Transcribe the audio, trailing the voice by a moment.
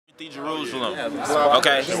the Jerusalem.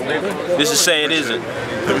 Okay? This is Say It Isn't.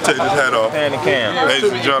 Let me take this hat off. Hand the cam.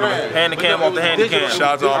 Ladies and gentlemen. Hand the cam off the handy cam. Shout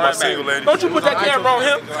out to all my single ladies. Don't you put that camera on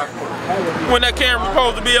him. When that camera's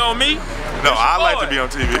supposed to be on me. No, I like to be on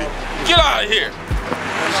TV. Get out of here.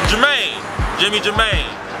 Jermaine. Jimmy Jermaine.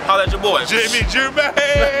 Holla at your boy. Jimmy Jermaine.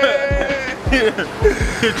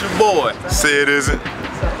 Hit your boy. Say It Isn't.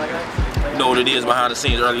 You know what it is behind the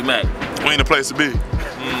scenes, Earlly Mac. We ain't the place to be.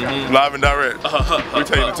 Live and direct. We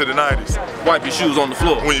taking it to the 90s. Wipe your shoes on the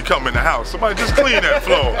floor. When you come in the house, somebody just clean that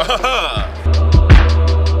floor.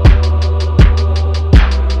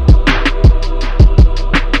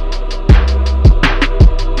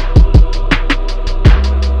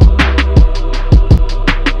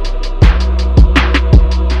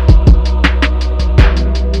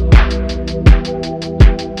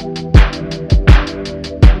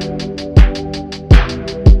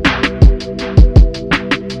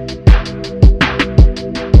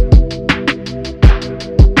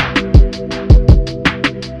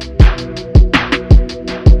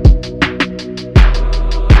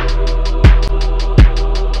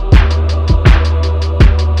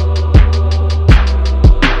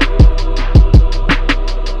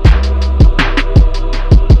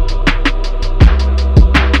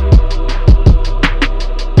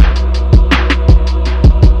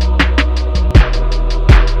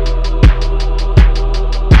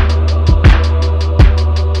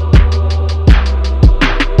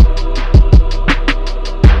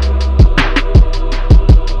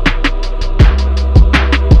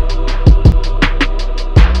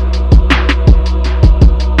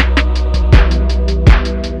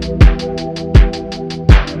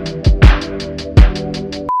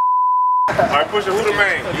 Alright, push it. Who the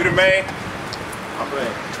main? You the main? I'm the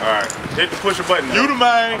main. Alright, hit the push a button. You the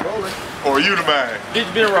main? Or you the main? Get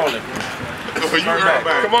your been rolling. Or you the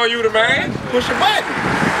main? Come on, you the man. Push your button.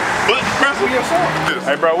 Button press with your phone.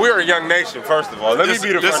 Hey, bro, we are a young nation, first of all. Let me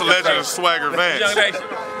be the This first. is Legend of Swagger Vance. Young Nation.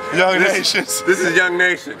 Young Nations. This is Young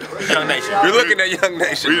Nation. Young Nation. You're looking at Young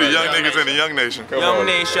Nation. We the young niggas in the Young Nation. Young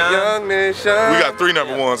Nation. Young Nation. We got 3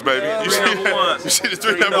 number 1s, baby. You see number that? ones. You see the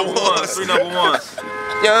 3 number 1s? 3 number 1s.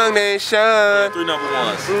 Young Nation. 3 number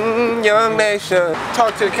 1s. Young Nation.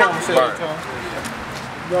 Talk to the camera, say Right.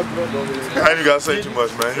 I ain't even gotta say too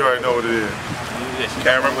much, man. You already know what it is.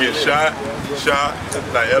 Camera get shot,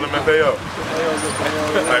 like LMFAO.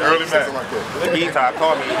 Like Earlly Mac. Guitar,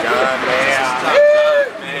 call me John, man.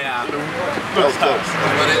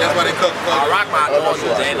 That's why they cook. I rock my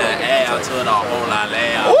noses in the air to the whole lot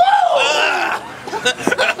loud.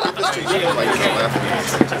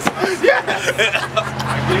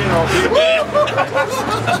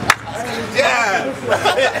 Yeah.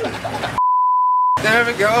 There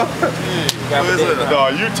we go.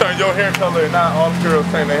 Dog, you turn your hair color and not all the girls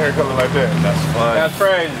turn their hair color like that. That's fun. That's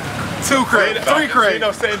crazy. 2 crazy. 3 crazy.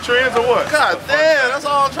 Zeno setting trends or what? God damn, that's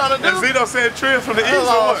all I'm trying to do. Is Zeno setting trends from the east That's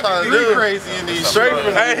or all I'm what? trying to do. 3 crazy in these Straight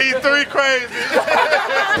from Hey, he 3 crazy.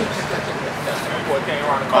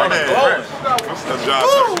 What's the job?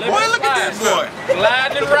 Boy, look at this boy.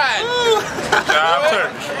 Gliding and riding. Job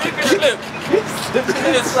turn. Slip. You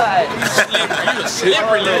a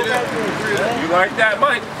slippery little. You like that,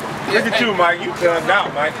 Mike? Look at you, Mike. You turned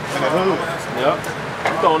out, Mike. In the hood. Yep.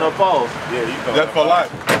 I'm throwing up balls. Yeah, you go. That's for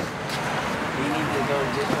life. We need to go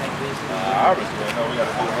just like this. I already know we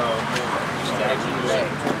gotta do the whole thing.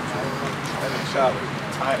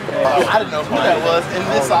 I didn't know who that was in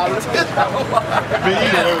this side of the picture.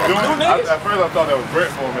 At first I thought that was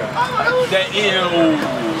Brett for a minute. That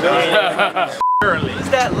is. Early. Who's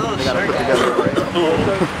that little shirt? Man.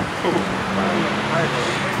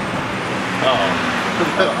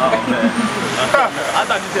 I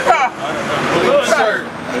thought you said little shirt.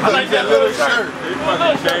 I thought you said little shirt.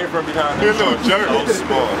 Came from behind. You're a little jerk. Oh,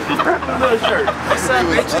 small. Little shirt. What's up,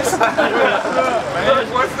 bitches?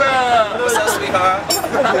 What's up? What's up, sweetheart?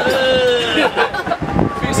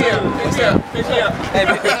 Pick me up. Hey,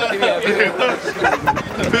 pick me up.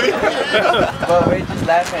 But we just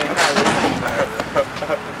laughing.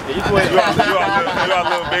 You got a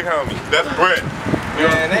little big homie. That's Brett.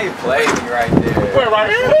 Man, they played me right there. Wait, right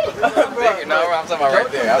here? No, I'm talking about right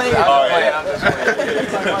there. I'm just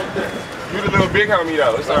playing. You the little big homie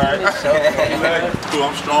though. It's alright. Dude,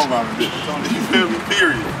 I'm strong on him. You feel me?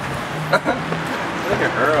 Period. Look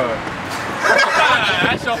at Earl.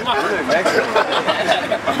 That's your mom.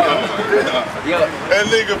 That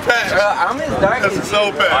nigga Pat. I'm his dark. That's a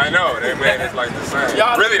soul Pat. I know, that man is like the same.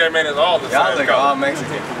 Really, that man is all the same. Y'all look all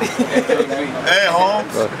Mexican. Hey,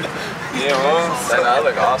 Holmes. Yeah, Holmes. I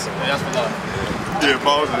look awesome. That's for love. Yeah,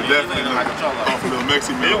 Posner definitely off a little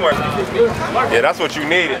Mexican meal. Yeah, that's what you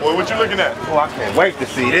needed. Well, what you looking at? Oh, I can't wait to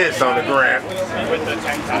see this on the gram.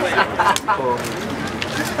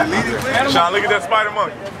 Sean, look at that spider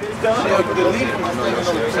monkey.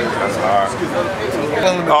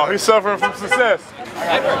 Oh, he's suffering from success.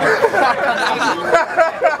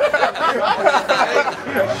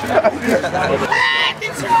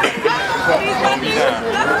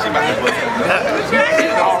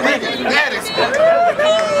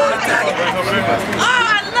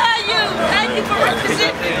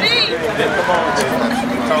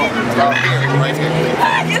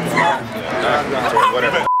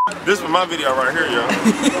 This is my video right here, yo.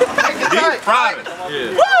 He's private.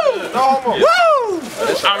 Yeah. Woo! Woo!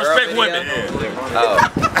 I respect women. Oh.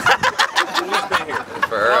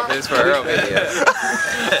 It's for Earl video.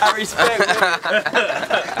 I respect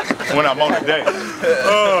women. When I'm on the day.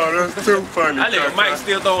 Oh, that's too funny. I think Mike's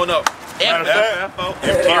still throwing up.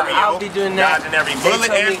 I'll be doing that. Dodging every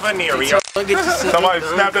bullet and venereal. Somebody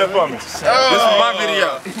snap that for me. This is my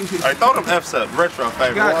video. Alright, throw them F's up. Retro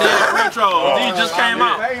favorite. Yeah, retro. These just came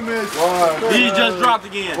out. These just dropped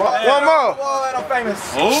again. One more.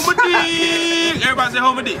 Home a D. Everybody say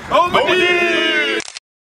home a D. Home a D.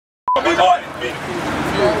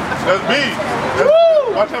 That's me.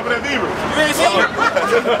 Watch out for that beaver. You ain't seen it?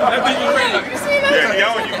 That bitch was ready. Yeah, he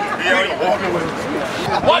on you. He walking with you.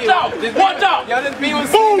 Watch out! Watch out! Yo, this bee was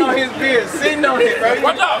sitting on his beard, sitting on it, bro.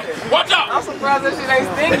 Watch out! Watch out! I'm surprised that shit ain't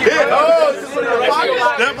stingy, bro.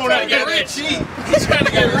 Step on that rich. He's trying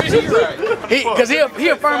to get rich. Because he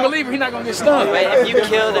a firm believer he's not going to get stung. But if you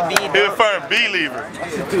kill the bee, He's a firm believer.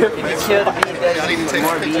 if you kill the bee, there's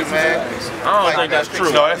more bees. I don't think that's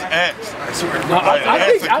true. No, that's ants.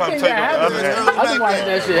 I think that happens. I think why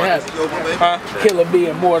that shit happens. Kill a bee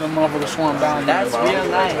and more than motherfuckers swarm down. That's real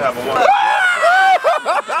nice.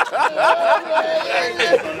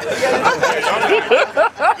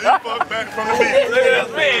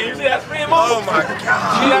 Oh my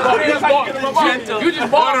God. You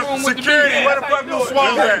just ballroom with the Security, bee. where the fuck you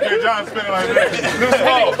swallow that? John spinning like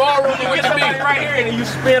that. Ballroom with the bee right here and you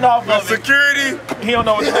spin off of it. Security. He don't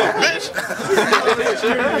know what to do. Bitch.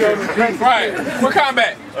 Right. We're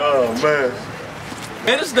combat. Oh man.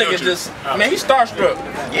 Man, this nigga just, man, he's starstruck.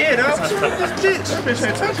 Yeah, that's this bitch. That bitch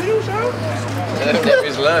ain't touching you, Sean. That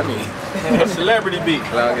bitch love me. A celebrity beat.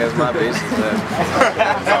 As long as my bitch is love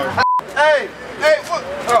me. Hey, what?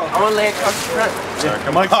 I want to lay across the front.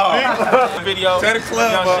 Come on, Video. Set the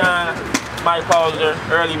club Young up. Shine, Mike Posner,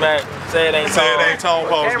 Earlly Mac. Say it ain't Say it Tone. ain't Tone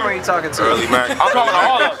Camera Posner. you talking to? Earlly Mac. I'm talking to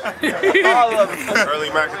all of them. All of them. Early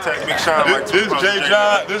Mac attack Big Sean.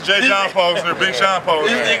 This J. John Posner, Big Sean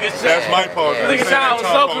Posner. That's Mike Posner. Nigga Sean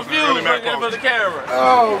was so confused right there for the camera.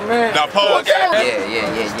 Oh, man. Now pause. Yeah.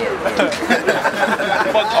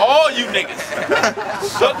 Fuck all you niggas.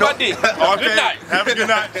 Suck my dick. Okay. Good night. Have a good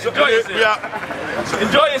night. Enjoy yourself. We out.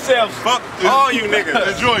 Enjoy yourselves. Fuck all you niggas.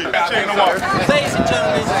 Enjoy it. Chain the walk. Ladies and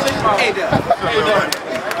gentlemen, hey there.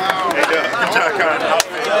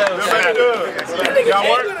 Y'all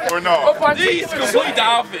work or no? These complete the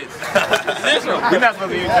outfits. We're not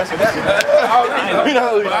supposed to use this. In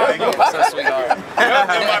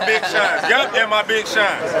my big shines. Yup, in my big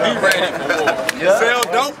shines. He ready for war. Sell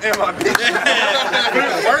dope in my big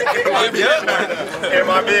shines. Work in my big shines. In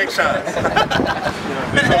my big shines.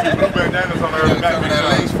 Blue bandanas on the Earlly Mac.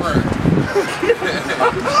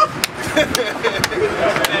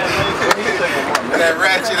 That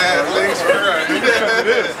ratchet ass links for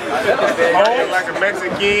Home like a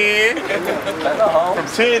Mexican. From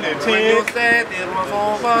 10 and 10. Set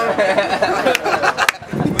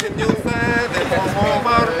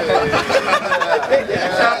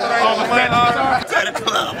the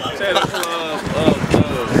club up.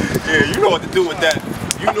 Yeah, you know what to do with that.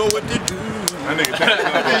 You know what to do. That nigga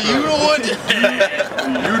You know what to do.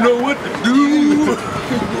 You know what to do. You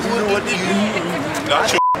know what to do.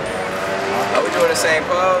 Not your. Are we doing the same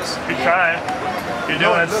pose? You're trying. You're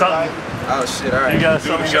doing something. Oh shit, alright. You got do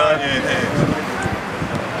the something shot going. in hand.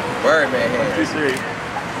 Word, man. Hands.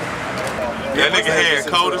 That nigga hand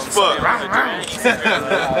cold as fuck.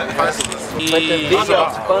 But the video's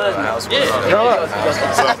fun. Yeah.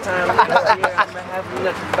 Last time I'm gonna have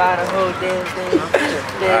nothing about the whole damn thing.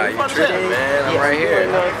 You tripping, man. I'm right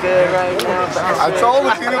here. No good right now, but I told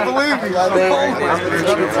him he didn't believe me. I told him.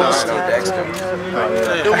 Dexter.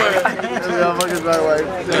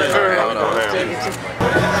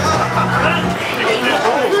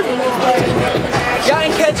 y'all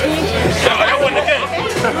ain't catch me. That wasn't the case.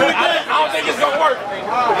 I don't think it's gonna work.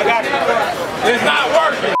 It's not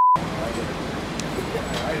working.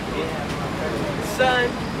 Son.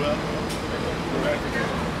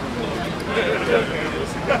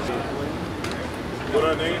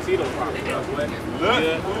 Little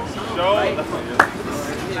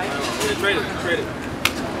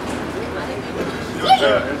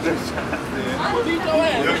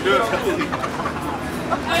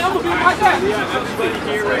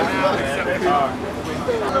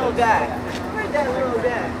guy. Where's that little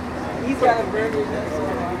guy? He's got a burger.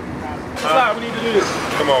 Slide, we need to do this.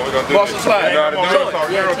 Come on, we're gonna do Boston this. slide. You know how to do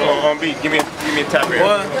it? Come on, beat. Give me a tap here.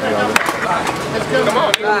 Come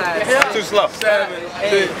on, too slow. 7,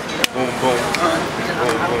 8. Boom, boom.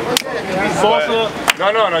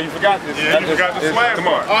 No, you forgot this. Yeah, you forgot the swag. Come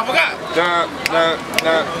on. Oh, I forgot. Dun.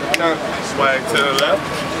 Swag to the left,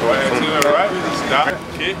 swag to the right. Stop,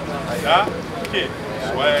 kick, stop, kick.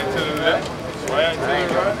 Swag to the left, swag to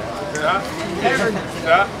the right. Stop, kick,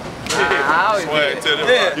 stop. Swag to the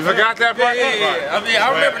right. You forgot that part? Yeah. I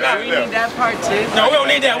remember now. We need that part too. No, we don't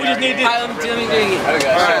need that. We just need this. Let me do it.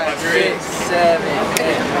 5, 6, 7,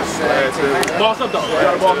 8, 7. Boss up though. You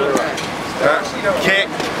gotta boss up. Kick.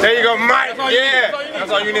 There you go, Mike. Yeah. That's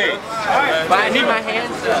all you need. But I need my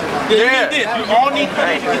hands up. Yeah, you need this. You all need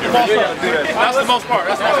this. Get your boss up. That's the most part.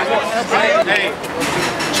 That's the most part. Hey.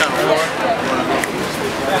 Channel 4.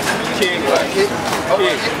 Kick.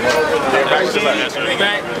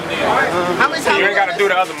 Back. How many times? You ain't gotta do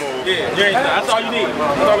the other move. Yeah, that's all you need.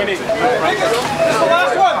 That's all we need.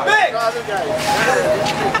 Last one, big!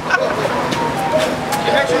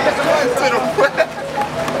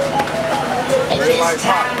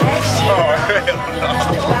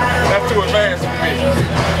 That's too advanced for me.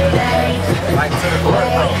 Like to the court,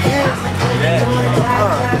 bro.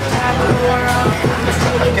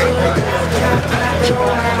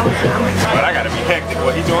 But I gotta be hectic.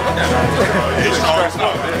 What he doing now? He's stressed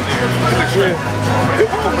out.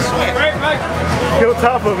 Get on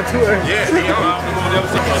top of it too. Yeah, he on.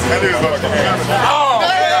 Oh!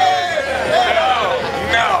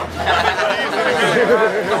 No!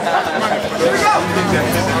 Here we go!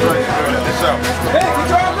 Hey, good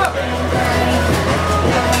job up!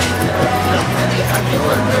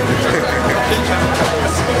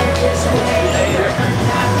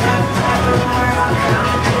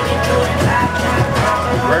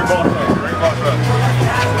 Great boss up. Great boss up.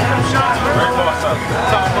 Great boss up.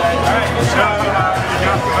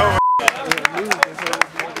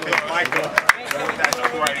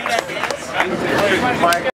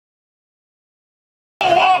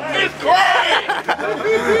 Walk this crazy.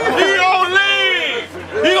 He don't leave.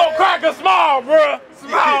 He gonna crack a smile, bruh.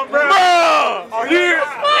 Smile, bruh. Make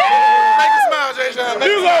a smile, Jay Sean.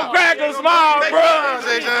 You gonna crack a smile, bruh.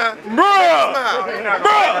 Jay Sean. Bruh.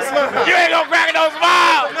 You ain't gonna crack no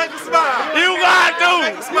smile. Make a smile. You got to.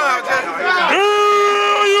 Make a smile, Jay.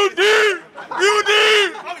 You did. You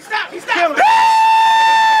did. Kill him.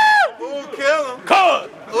 Ooh, kill him. Cuz.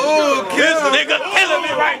 Ooh, This kill him. nigga killing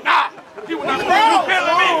me right now. You killing me.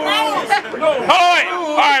 All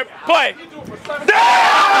right, play.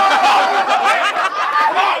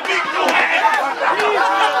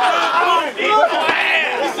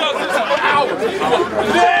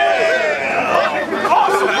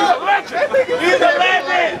 He's a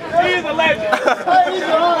legend. He's a legend.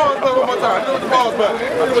 One more time. Do the balls back.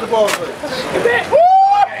 Do the balls back.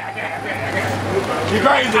 You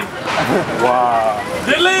crazy. Wow.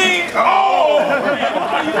 Delete. Oh.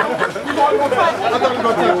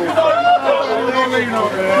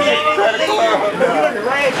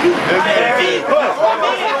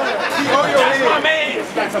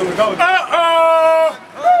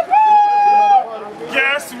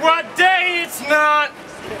 Guess what day it's not?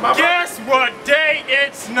 Guess what day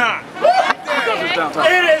it's not?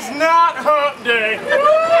 It is not hump day.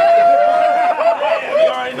 You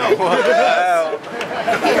already know.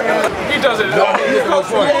 He does it all. The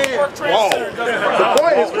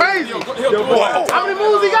point is crazy. How many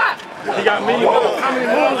moves he got? He got medium moves. How many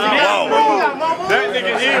moves he got? That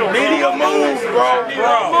nigga ill. Medium moves, bro.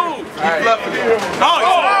 Medium moves. He's bluffing it.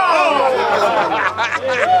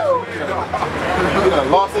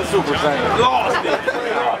 Lost his Super Saiyan. Lost it.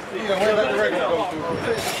 He done went back to regular.